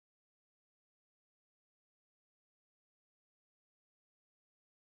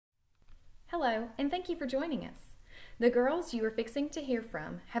Hello, and thank you for joining us. The girls you are fixing to hear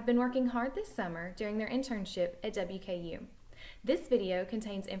from have been working hard this summer during their internship at WKU. This video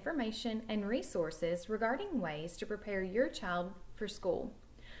contains information and resources regarding ways to prepare your child for school.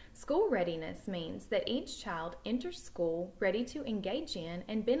 School readiness means that each child enters school ready to engage in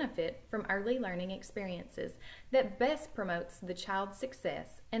and benefit from early learning experiences that best promotes the child's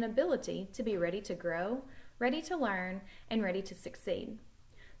success and ability to be ready to grow, ready to learn, and ready to succeed.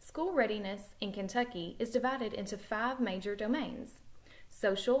 School readiness in Kentucky is divided into 5 major domains: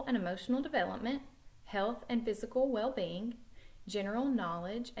 social and emotional development, health and physical well-being, general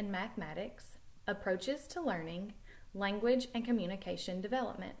knowledge and mathematics, approaches to learning, language and communication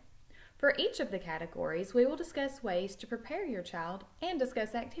development. For each of the categories, we will discuss ways to prepare your child and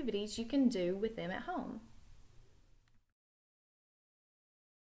discuss activities you can do with them at home.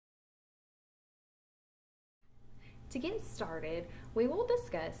 To get started, we will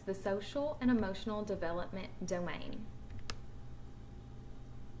discuss the social and emotional development domain.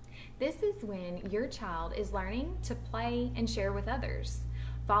 This is when your child is learning to play and share with others,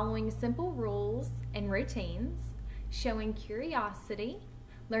 following simple rules and routines, showing curiosity,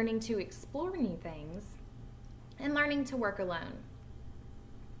 learning to explore new things, and learning to work alone.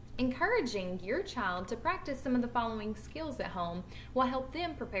 Encouraging your child to practice some of the following skills at home will help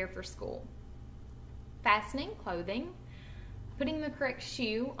them prepare for school: fastening clothing, putting the correct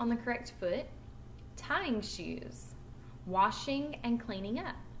shoe on the correct foot, tying shoes, washing and cleaning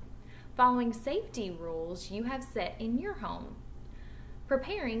up, following safety rules you have set in your home,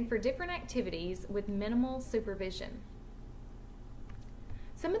 preparing for different activities with minimal supervision.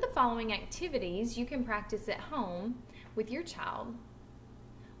 Some of the following activities you can practice at home with your child.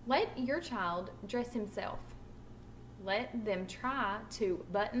 Let your child dress himself. Let them try to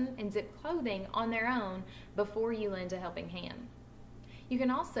button and zip clothing on their own before you lend a helping hand. You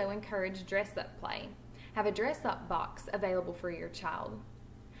can also encourage dress-up play. Have a dress-up box available for your child.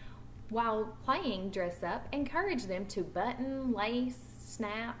 While playing dress-up, encourage them to button, lace,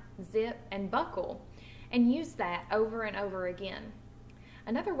 snap, zip, and buckle, and use that over and over again.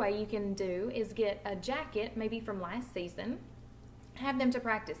 Another way you can do is get a jacket, maybe from last season. Have them to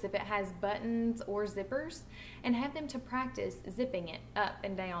practice if it has buttons or zippers, and have them to practice zipping it up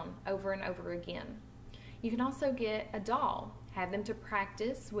and down over and over again. You can also get a doll. Have them to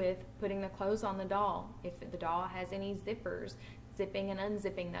practice with putting the clothes on the doll. If the doll has any zippers, zipping and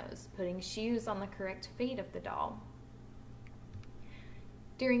unzipping those, putting shoes on the correct feet of the doll.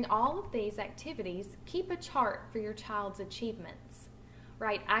 During all of these activities, keep a chart for your child's achievements.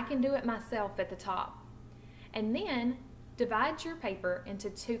 Write "I can do it myself" at the top. And then divide your paper into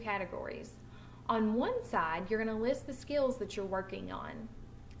 2 categories. On one side, you're going to list the skills that you're working on,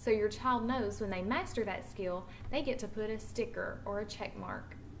 so your child knows when they master that skill, they get to put a sticker or a check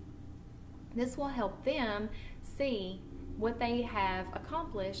mark. This will help them see what they have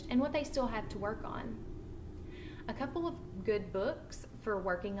accomplished and what they still have to work on. A couple of good books for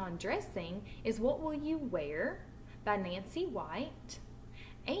working on dressing is "What Will You Wear" by Nancy White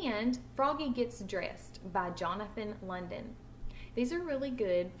and "Froggy Gets Dressed" by Jonathan London. These are really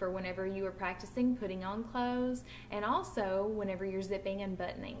good for whenever you are practicing putting on clothes and also whenever you're zipping and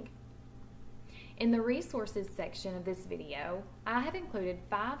buttoning. In the resources section of this video, I have included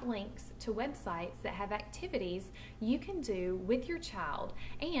 5 links to websites that have activities you can do with your child,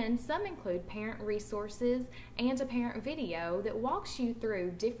 and some include parent resources and a parent video that walks you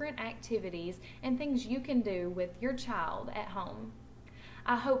through different activities and things you can do with your child at home.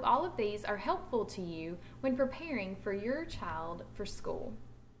 I hope all of these are helpful to you when preparing for your child for school.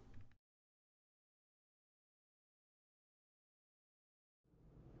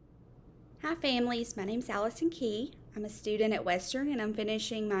 Hi families, my name's Allison Key. I'm a student at Western and I'm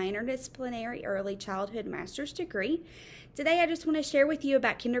finishing my interdisciplinary early childhood master's degree. Today I just want to share with you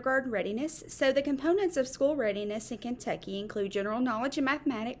about kindergarten readiness. So the components of school readiness in Kentucky include general knowledge and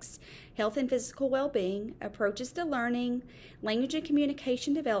mathematics, health and physical well-being, approaches to learning, language and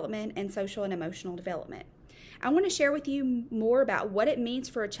communication development, and social and emotional development. I want to share with you more about what it means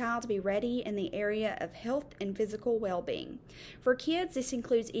for a child to be ready in the area of health and physical well-being. For kids, this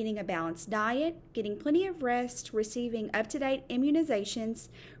includes eating a balanced diet, getting plenty of rest, receiving up-to-date immunizations,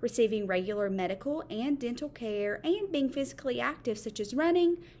 receiving regular medical and dental care, and being physically active such as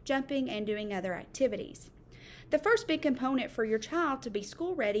running, jumping, and doing other activities. The first big component for your child to be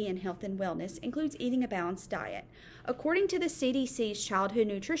school ready in health and wellness includes eating a balanced diet. According to the CDC's Childhood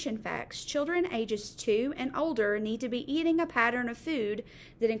Nutrition Facts, children ages 2 and older need to be eating a pattern of food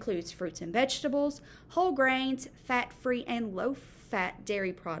that includes fruits and vegetables, whole grains, fat-free and low-fat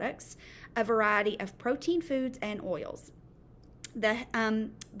dairy products, a variety of protein foods, and oils.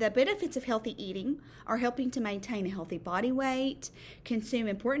 The benefits of healthy eating are helping to maintain a healthy body weight, consume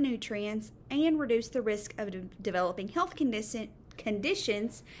important nutrients, and reduce the risk of developing health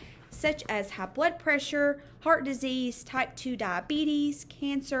conditions such as high blood pressure, heart disease, type 2 diabetes,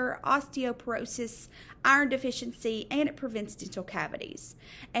 cancer, osteoporosis, iron deficiency, and it prevents dental cavities.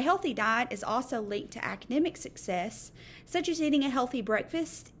 A healthy diet is also linked to academic success, such as eating a healthy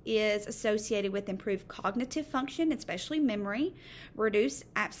breakfast is associated with improved cognitive function, especially memory, reduced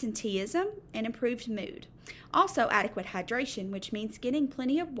absenteeism, and improved mood. Also, adequate hydration, which means getting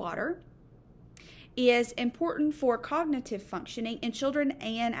plenty of water, is important for cognitive functioning in children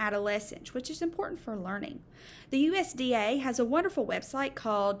and adolescents, which is important for learning. The USDA has a wonderful website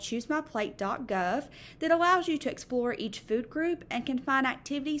called choosemyplate.gov that allows you to explore each food group and can find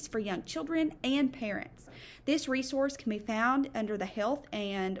activities for young children and parents. This resource can be found under the Health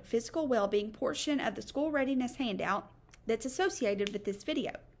and Physical Well-Being portion of the School Readiness handout that's associated with this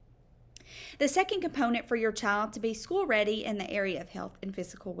video. The second component for your child to be school ready in the area of health and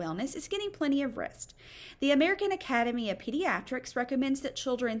physical wellness is getting plenty of rest. The American Academy of Pediatrics recommends that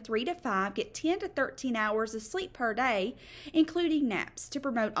children 3 to 5 get 10 to 13 hours of sleep per day, including naps, to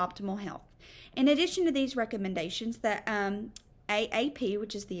promote optimal health. In addition to these recommendations, the AAP,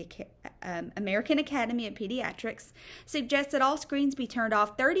 which is the American Academy of Pediatrics, suggests that all screens be turned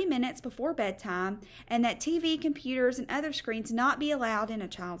off 30 minutes before bedtime and that TV, computers, and other screens not be allowed in a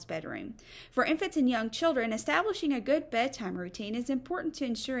child's bedroom. For infants and young children, establishing a good bedtime routine is important to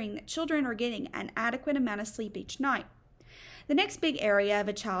ensuring that children are getting an adequate amount of sleep each night. The next big area of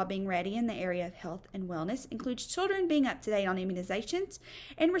a child being ready in the area of health and wellness includes children being up to date on immunizations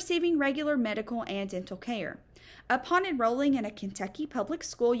and receiving regular medical and dental care. Upon enrolling in a Kentucky public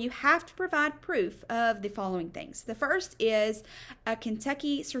school, you have to provide proof of the following things. The first is a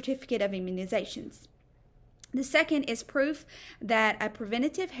Kentucky Certificate of Immunizations. The second is proof that a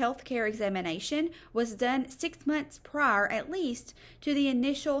preventative health care examination was done 6 months prior, at least, to the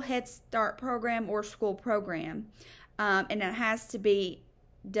initial Head Start program or school program. And it has to be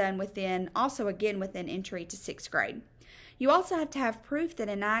done within entry to 6th grade. You also have to have proof that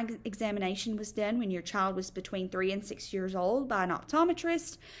an eye examination was done when your child was between 3 and 6 years old by an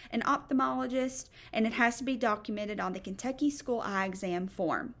optometrist, an ophthalmologist, and it has to be documented on the Kentucky School Eye Exam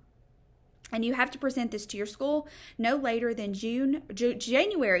form. And you have to present this to your school no later than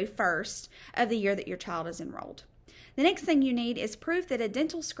January 1st of the year that your child is enrolled. The next thing you need is proof that a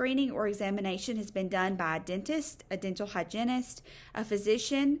dental screening or examination has been done by a dentist, a dental hygienist, a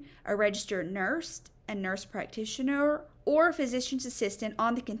physician, a registered nurse, a nurse practitioner, or a physician's assistant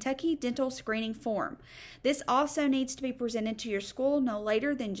on the Kentucky Dental Screening Form. This also needs to be presented to your school no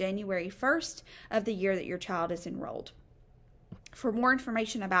later than January 1st of the year that your child is enrolled. For more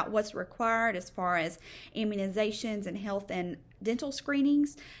information about what's required as far as immunizations and health and dental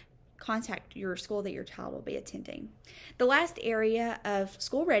screenings, contact your school that your child will be attending. The last area of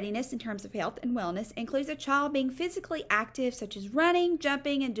school readiness in terms of health and wellness includes a child being physically active, such as running,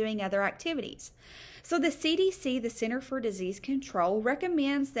 jumping, and doing other activities. So the CDC, the Center for Disease Control,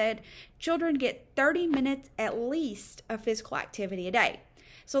 recommends that children get 30 minutes at least of physical activity a day.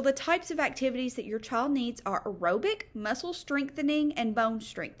 So the types of activities that your child needs are aerobic, muscle strengthening, and bone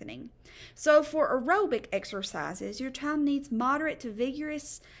strengthening. So for aerobic exercises, your child needs moderate to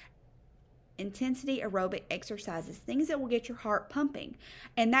vigorous intensity aerobic exercises, things that will get your heart pumping,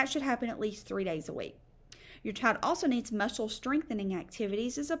 and that should happen at least 3 days a week. Your child also needs muscle strengthening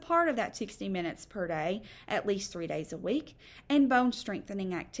activities as a part of that 60 minutes per day, at least 3 days a week, and bone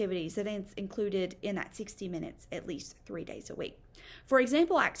strengthening activities that is included in that 60 minutes at least 3 days a week. For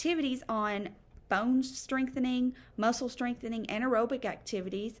example, activities on bone strengthening, muscle strengthening, and aerobic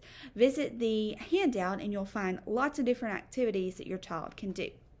activities, visit the handout and you'll find lots of different activities that your child can do.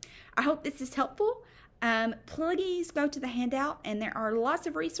 I hope this is helpful. Please go to the handout, and there are lots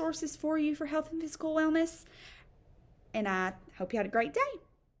of resources for you for health and physical wellness. And I hope you had a great day.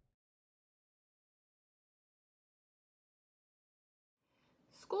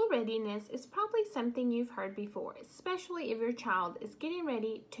 School readiness is probably something you've heard before, especially if your child is getting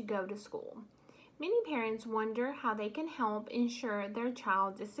ready to go to school. Many parents wonder how they can help ensure their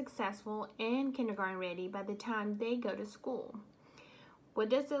child is successful and kindergarten ready by the time they go to school. What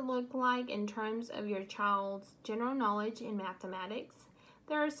does it look like in terms of your child's general knowledge in mathematics?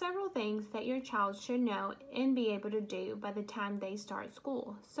 There are several things that your child should know and be able to do by the time they start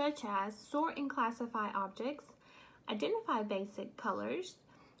school, such as sort and classify objects, identify basic colors,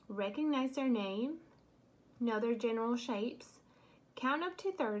 recognize their name, know their general shapes, count up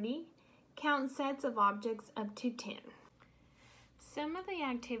to 30, count sets of objects up to 10. Some of the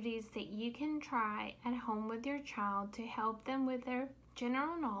activities that you can try at home with your child to help them with their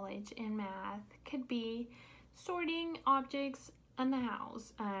general knowledge in math could be sorting objects in the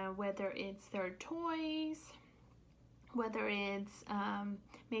house, whether it's their toys, whether it's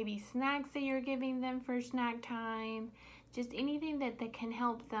maybe snacks that you're giving them for snack time, just anything that can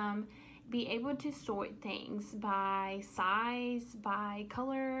help them be able to sort things by size, by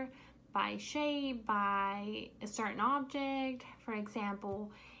color, by shape, by a certain object. For example,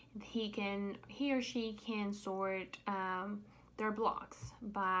 he or she can sort their blocks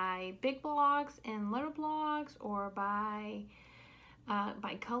by big blocks and little blocks, or by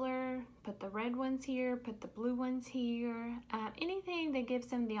color. Put the red ones here, put the blue ones here. Anything that gives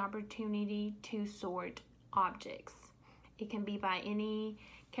them the opportunity to sort objects. It can be by any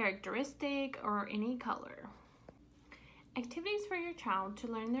characteristic or any color. Activities for your child to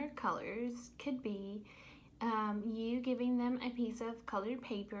learn their colors could be you giving them a piece of colored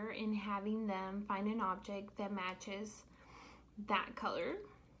paper and having them find an object that matches that color.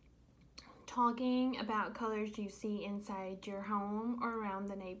 Talking about colors you see inside your home or around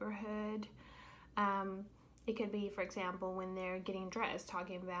the neighborhood. It could be, for example, when they're getting dressed,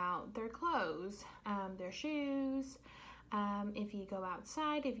 talking about their clothes, their shoes. If you go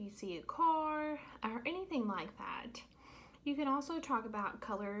outside, if you see a car, or anything like that. You can also talk about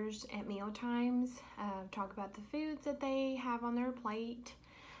colors at meal times, talk about the foods that they have on their plate,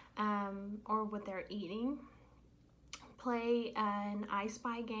 or what they're eating. Play an I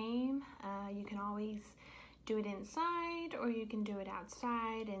Spy game. You can always do it inside, or you can do it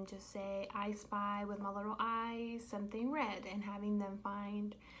outside and just say, I spy with my little eyes something red, and having them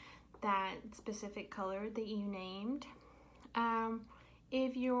find that specific color that you named.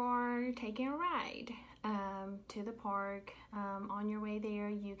 If you're taking a ride to the park, on your way there,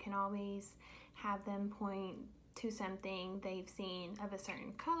 you can always have them point to something they've seen of a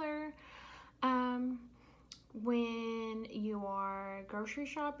certain color. When you are grocery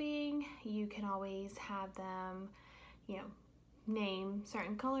shopping, you can always have them, name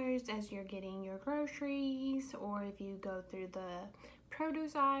certain colors as you're getting your groceries, or if you go through the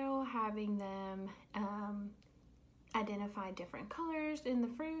produce aisle, having them identify different colors in the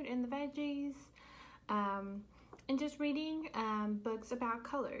fruit and the veggies, and just reading books about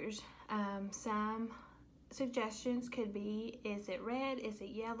colors. Some suggestions could be, is it red, is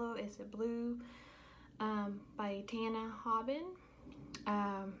it yellow, is it blue, by Tana Hobbin.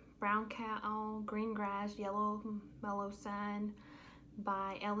 Brown Cow, Green Grass, Yellow Mellow Sun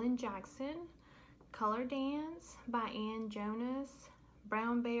by Ellen Jackson. Color Dance by Ann Jonas.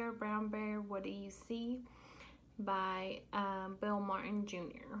 Brown Bear, What Do You See by Bill Martin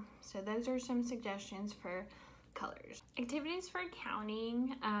Jr. So those are some suggestions for colors. Activities for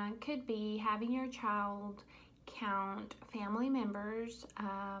counting could be having your child count family members.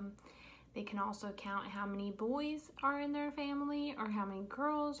 They can also count how many boys are in their family or how many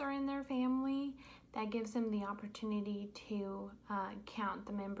girls are in their family. That gives them the opportunity to count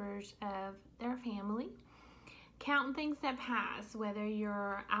the members of their family. Count things that pass, whether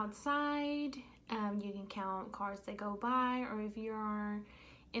you're outside, you can count cars that go by, or if you're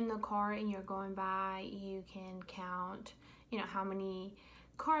in the car and you're going by, you can count, how many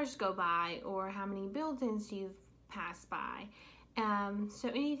cars go by or how many buildings you've passed by. So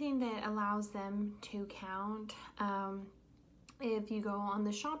anything that allows them to count. If you go on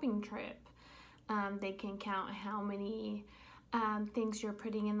the shopping trip, they can count how many things you're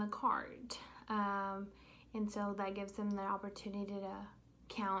putting in the cart. And so that gives them the opportunity to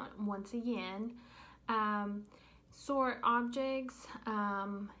count once again. Sort objects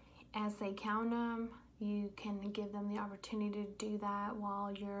as they count them. You can give them the opportunity to do that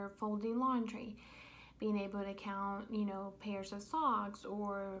while you're folding laundry. Being able to count, pairs of socks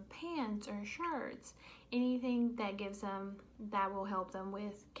or pants or shirts. Anything that that will help them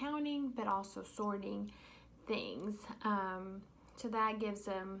with counting, but also sorting things. So that gives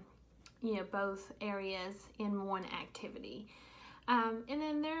them, both areas in one activity. And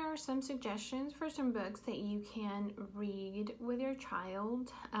then there are some suggestions for some books that you can read with your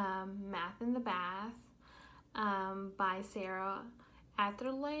child. Math in the Bath by Sarah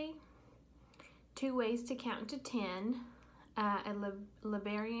Atherley. 2 Ways to Count to 10, a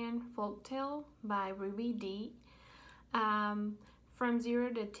Liberian Folktale by Ruby Dee. From 0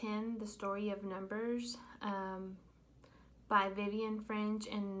 to 10, The Story of Numbers by Vivian French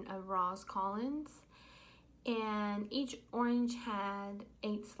and Ross Collins. And Each Orange Had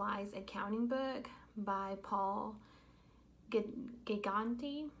 8 Slides, a Counting Book by Paul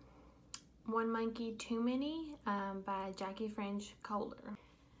Giganti. One Monkey Too Many by Jackie French Kohler.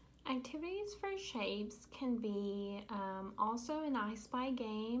 Activities for shapes can be also an I Spy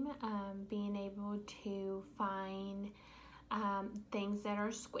game, being able to find things that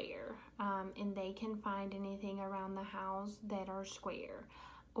are square, and they can find anything around the house that are square,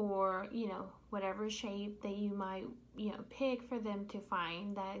 or whatever shape that you might pick for them to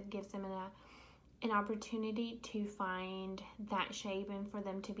find. That gives them an opportunity to find that shape and for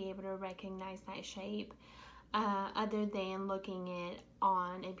them to be able to recognize that shape, other than looking it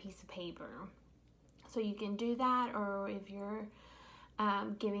on a piece of paper. So you can do that, or if you're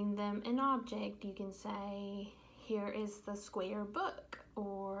giving them an object, you can say, here is the square book,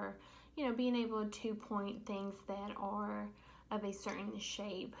 or being able to point things that are of a certain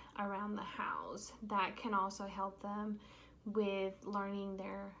shape around the house. That can also help them with learning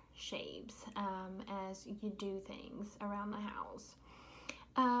their shapes as you do things around the house.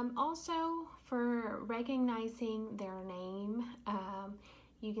 Also, for recognizing their name,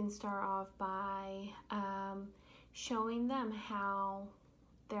 you can start off by showing them how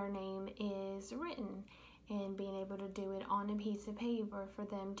their name is written and being able to do it on a piece of paper for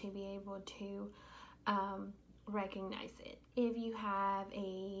them to be able to recognize it. If you have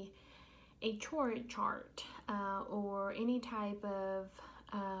a chart or any type of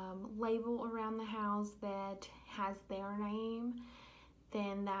label around the house that has their name,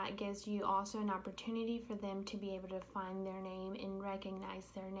 then that gives you also an opportunity for them to be able to find their name and recognize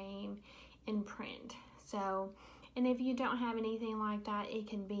their name in print. So, and if you don't have anything like that, it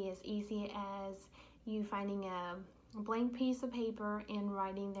can be as easy as you finding a blank piece of paper and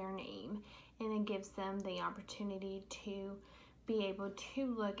writing their name, and it gives them the opportunity to be able to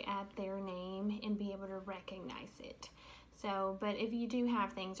look at their name and be able to recognize it. So, but if you do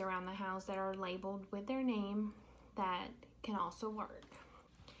have things around the house that are labeled with their name, that can also work.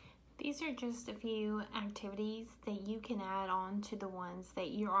 These are just a few activities that you can add on to the ones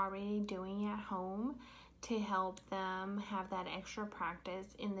that you're already doing at home to help them have that extra practice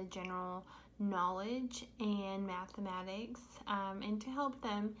in the general knowledge and mathematics, and to help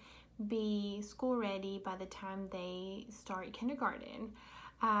them be school ready by the time they start kindergarten.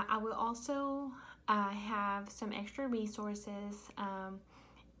 I will also have some extra resources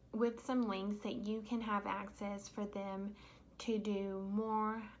with some links that you can have access for them to do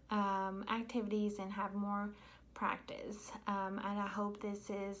more activities and have more practice. And I hope this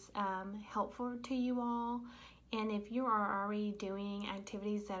is helpful to you all. And if you are already doing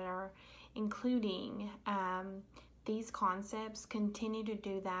activities that are including these concepts, continue to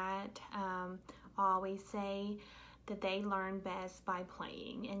do that. I always say that they learn best by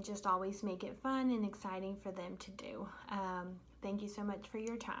playing, and just always make it fun and exciting for them to do. Thank you so much for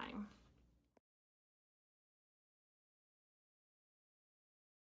your time.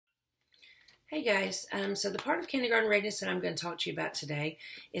 Hey guys, so the part of kindergarten readiness that I'm going to talk to you about today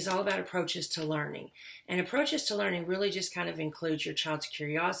is all about approaches to learning. And approaches to learning really just kind of includes your child's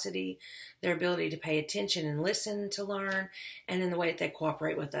curiosity, their ability to pay attention and listen to learn, and in the way that they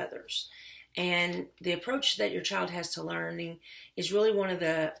cooperate with others. And the approach that your child has to learning is really one of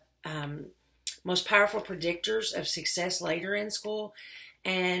the most powerful predictors of success later in school.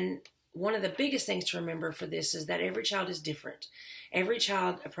 And one of the biggest things to remember for this is that every child is different. Every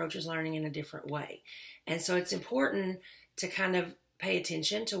child approaches learning in a different way. And so it's important to kind of pay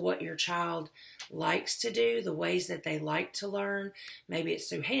attention to what your child likes to do, the ways that they like to learn. Maybe it's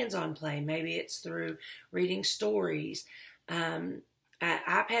through hands-on play. Maybe it's through reading stories.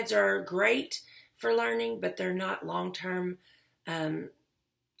 iPads are great for learning, but they're not long-term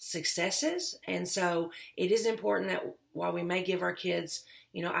successes. And so it is important that while we may give our kids,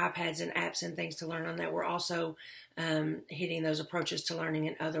 iPads and apps and things to learn on, that we're also hitting those approaches to learning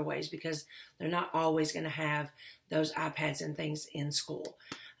in other ways, because they're not always going to have those iPads and things in school.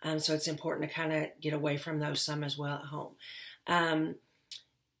 So it's important to kind of get away from those some as well at home.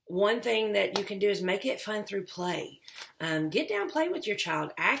 One thing that you can do is make it fun through play. Get down, play with your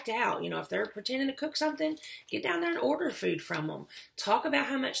child, act out. If they're pretending to cook something, get down there and order food from them. Talk about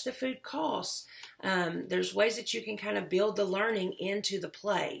how much the food costs. There's ways that you can kind of build the learning into the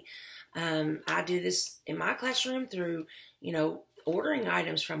play. I do this in my classroom through, ordering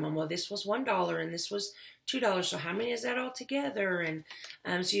items from them. Well, this was $1 and this was $2. So how many is that all together?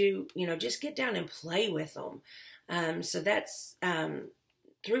 And so you just get down and play with them. So that's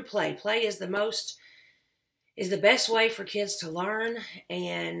through play. Play is the best way for kids to learn,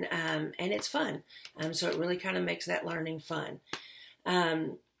 and it's fun. So it really kind of makes that learning fun.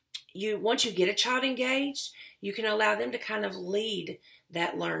 Once you get a child engaged, you can allow them to kind of lead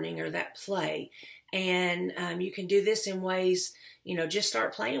that learning or that play. And you can do this in ways, just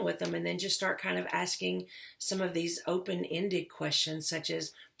start playing with them and then just start kind of asking some of these open-ended questions, such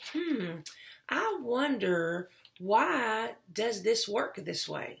as, I wonder, why does this work this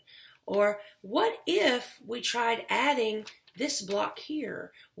way? Or what if we tried adding this block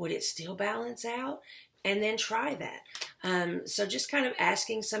here? Would it still balance out? And then try that. So just kind of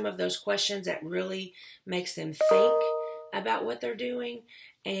asking some of those questions that really makes them think about what they're doing.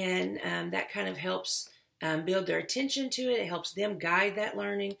 And that kind of helps build their attention to it. It helps them guide that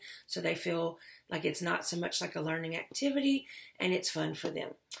learning so they feel like it's not so much like a learning activity and it's fun for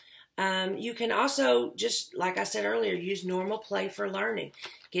them. You can also, just like I said earlier, use normal play for learning.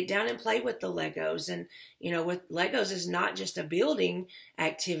 Get down and play with the Legos. And, with Legos is not just a building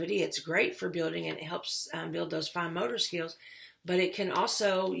activity. It's great for building and it helps build those fine motor skills. But it can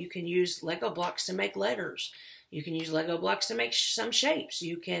also, you can use Lego blocks to make letters. You can use Lego blocks to make some shapes.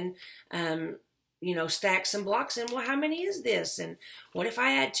 You can, stack some blocks and, well, how many is this? And what if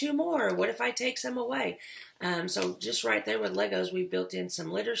I add 2 more? What if I take some away? So just right there with Legos, we built in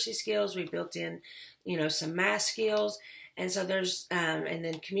some literacy skills. We built in, some math skills. And so there's, and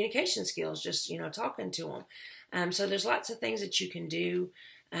then communication skills, just, talking to them. So there's lots of things that you can do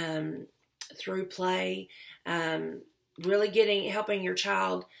through play, really helping your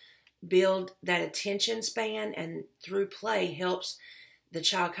child build that attention span, and through play helps the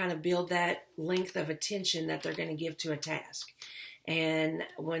child kind of build that length of attention that they're going to give to a task. And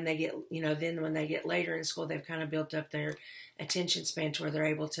when they get, then when they get later in school, they've kind of built up their attention span to where they're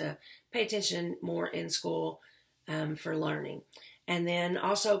able to pay attention more in school for learning. And then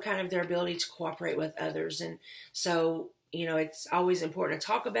also kind of their ability to cooperate with others. And so, it's always important to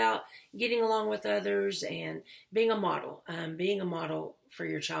talk about getting along with others and being a model. Being a model for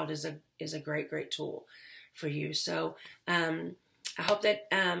your child is a great, great tool for you. So I hope that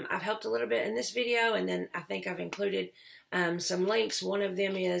I've helped a little bit in this video, and then I think I've included some links. One of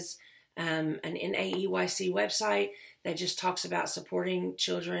them is an NAEYC website that just talks about supporting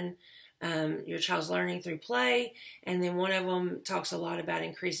children, your child's learning through play. And then one of them talks a lot about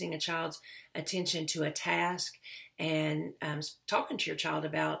increasing a child's attention to a task and talking to your child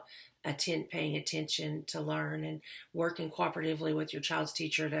about paying attention to learn and working cooperatively with your child's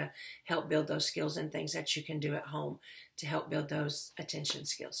teacher to help build those skills and things that you can do at home to help build those attention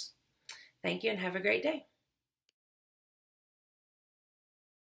skills. Thank you and have a great day.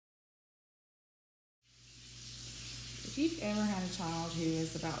 If you've ever had a child who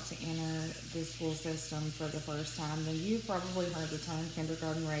is about to enter the school system for the first time, then you've probably heard the term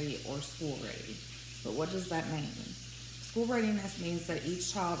kindergarten ready or school ready. But what does that mean? School readiness means that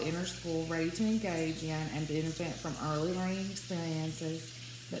each child enters school ready to engage in and benefit from early learning experiences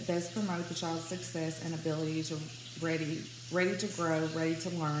that best promote the child's success and ability to ready to grow, ready to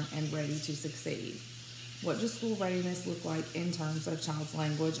learn, and ready to succeed. What does school readiness look like in terms of child's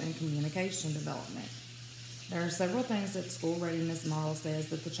language and communication development? There are several things that school readiness model says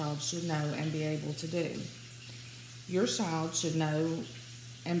that the child should know and be able to do. Your child should know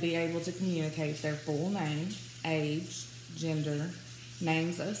and be able to communicate their full name, age, gender,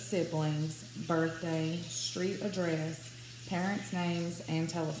 names of siblings, birthday, street address, parents' names, and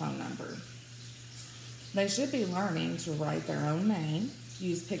telephone number. They should be learning to write their own name,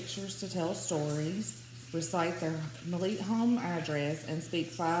 use pictures to tell stories, recite their complete home address, and speak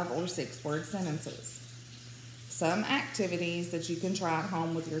 5 or 6 word sentences. Some activities that you can try at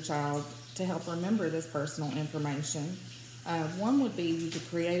home with your child to help remember this personal information. One would be you could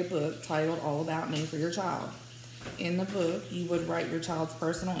create a book titled All About Me for your child. In the book, you would write your child's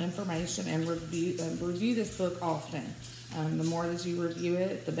personal information and review this book often. The more that you review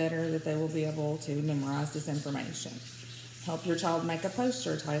it, the better that they will be able to memorize this information. Help your child make a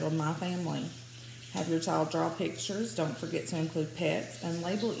poster titled My Family. Have your child draw pictures. Don't forget to include pets and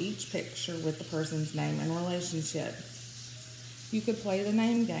label each picture with the person's name and relationship. You could play the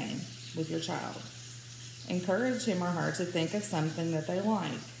name game with your child. Encourage him or her to think of something that they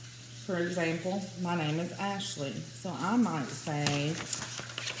like. For example, my name is Ashley, so I might say,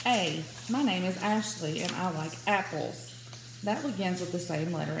 A, my name is Ashley and I like apples. That begins with the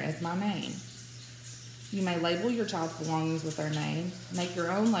same letter as my name. You may label your child's belongings with their name. Make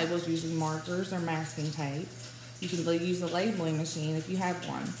your own labels using markers or masking tape. You can use a labeling machine if you have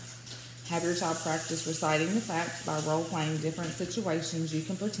one. Have your child practice reciting the facts by role-playing different situations. You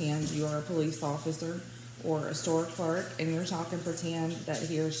can pretend you are a police officer or a store clerk, and your child can pretend that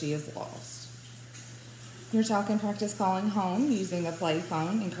he or she is lost. Your child can practice calling home using a play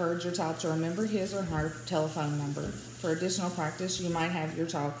phone. Encourage your child to remember his or her telephone number. For additional practice, you might have your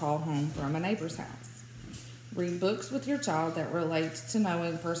child call home from a neighbor's house. Read books with your child that relate to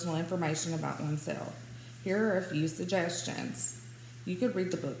knowing personal information about oneself. Here are a few suggestions. You could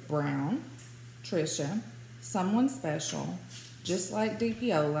read the book Brown, Trisha, Someone Special, just like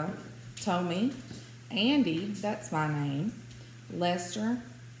DiPiola, Tommy, Andy, that's my name, Lester,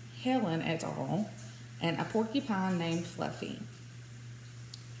 Helen et al., and a porcupine named Fluffy.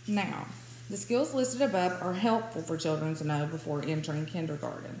 Now, the skills listed above are helpful for children to know before entering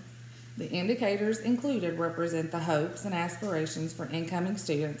kindergarten. The indicators included represent the hopes and aspirations for incoming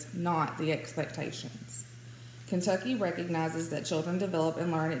students, not the expectations. Kentucky recognizes that children develop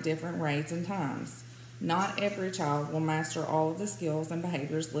and learn at different rates and times. Not every child will master all of the skills and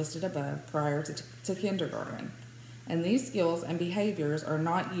behaviors listed above prior to kindergarten, and these skills and behaviors are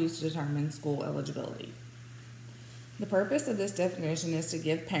not used to determine school eligibility. The purpose of this definition is to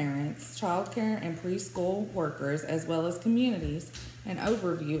give parents, child care, and preschool workers, as well as communities, an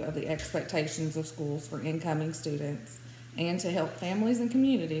overview of the expectations of schools for incoming students, and to help families and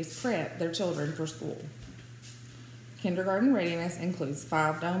communities prep their children for school. Kindergarten readiness includes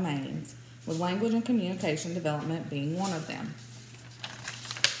 5 domains, with language and communication development being one of them.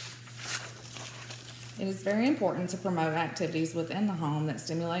 It is very important to promote activities within the home that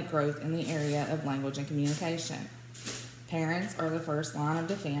stimulate growth in the area of language and communication. Parents are the first line of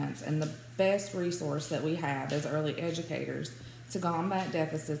defense and the best resource that we have as early educators to combat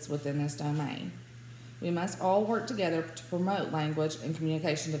deficits within this domain. We must all work together to promote language and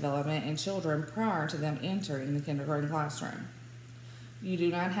communication development in children prior to them entering the kindergarten classroom. You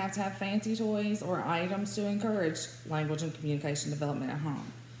do not have to have fancy toys or items to encourage language and communication development at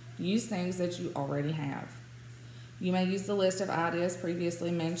home. Use things that you already have. You may use the list of ideas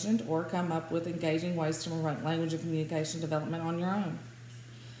previously mentioned or come up with engaging ways to promote language and communication development on your own.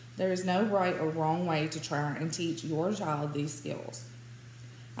 There is no right or wrong way to try and teach your child these skills.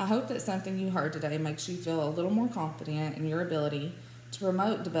 I hope that something you heard today makes you feel a little more confident in your ability to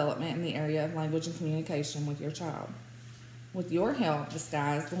promote development in the area of language and communication with your child. With your help, the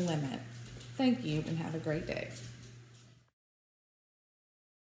sky is the limit. Thank you and have a great day.